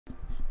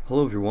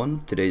Hello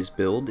everyone, today's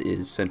build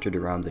is centered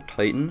around the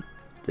Titan,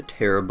 the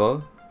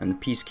Tarrabah, and the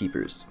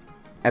Peacekeepers.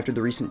 After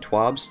the recent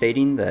TWAB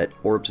stating that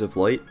Orbs of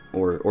Light,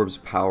 or Orbs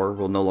of Power,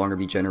 will no longer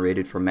be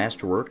generated from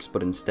Masterworks,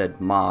 but instead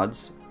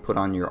mods put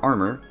on your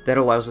armor, that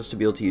allows us to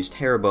be able to use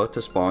Tarrabah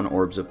to spawn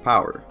Orbs of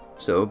Power.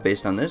 So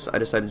based on this, I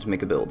decided to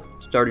make a build.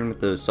 Starting with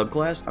the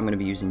subclass, I'm going to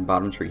be using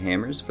bottom tree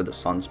hammers for the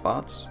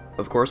sunspots.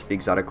 Of course, the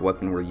exotic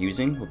weapon we're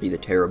using will be the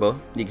Tarrabah.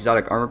 The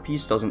exotic armor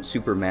piece doesn't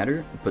super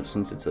matter, but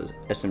since it's a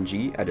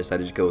SMG, I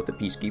decided to go with the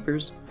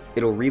Peacekeepers.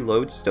 It'll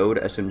reload stowed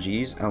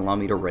SMGs and allow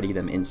me to ready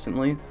them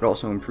instantly. It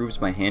also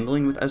improves my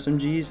handling with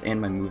SMGs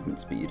and my movement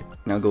speed.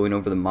 Now going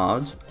over the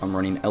mods, I'm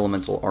running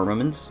elemental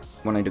armaments.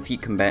 When I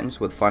defeat combatants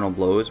with final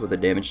blows with a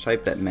damage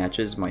type that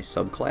matches my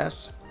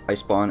subclass, I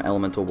spawn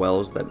elemental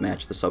wells that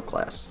match the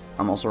subclass.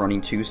 I'm also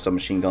running 2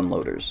 submachine gun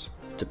loaders.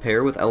 To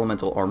pair with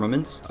elemental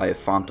armaments, I have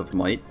Font of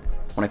Might.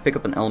 When I pick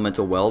up an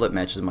elemental well that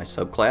matches my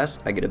subclass,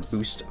 I get a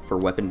boost for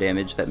weapon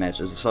damage that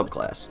matches the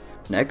subclass.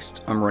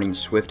 Next, I'm running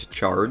Swift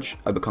Charge.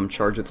 I become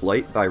charged with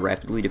light by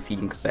rapidly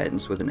defeating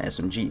combatants with an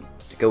SMG.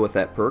 To go with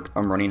that perk,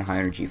 I'm running High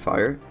Energy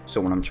Fire,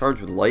 so when I'm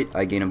charged with light,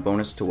 I gain a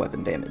bonus to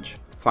weapon damage.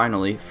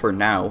 Finally, for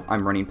now,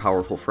 I'm running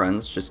Powerful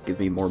Friends, just give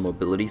me more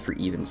mobility for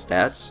even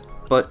stats.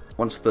 But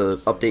once the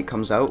update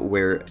comes out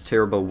where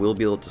Tarrabah will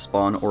be able to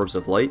spawn Orbs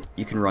of Light,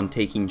 you can run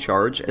Taking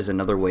Charge as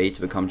another way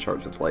to become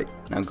charged with light.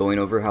 Now going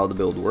over how the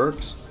build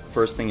works,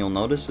 first thing you'll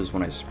notice is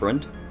when I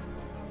sprint,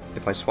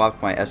 if I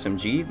swap my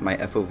SMG, my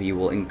FOV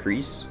will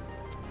increase.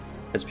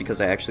 That's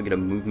because I actually get a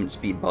movement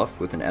speed buff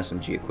with an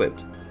SMG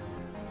equipped.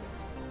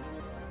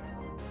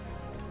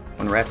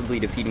 When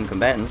rapidly defeating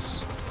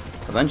combatants,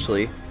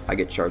 eventually I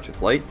get charged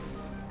with light,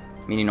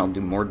 meaning I'll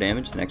do more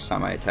damage the next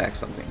time I attack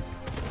something.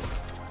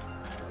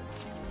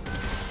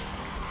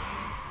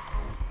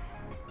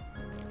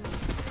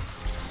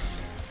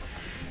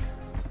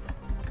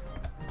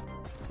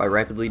 By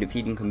rapidly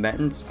defeating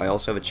combatants, I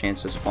also have a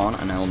chance to spawn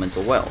an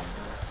elemental well.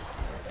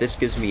 This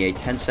gives me a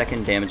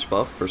 10-second damage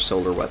buff for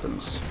solar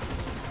weapons.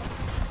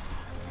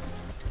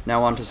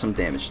 Now on to some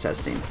damage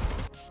testing.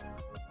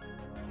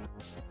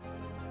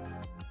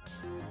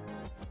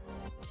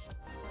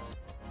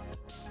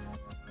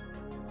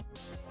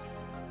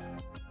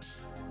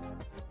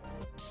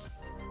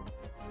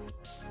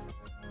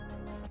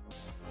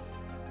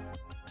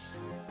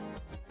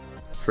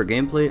 For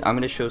gameplay, I'm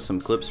going to show some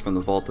clips from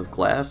the Vault of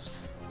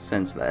Glass.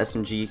 Since the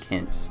SMG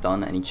can't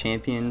stun any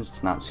champions,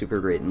 it's not super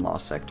great in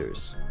lost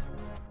sectors.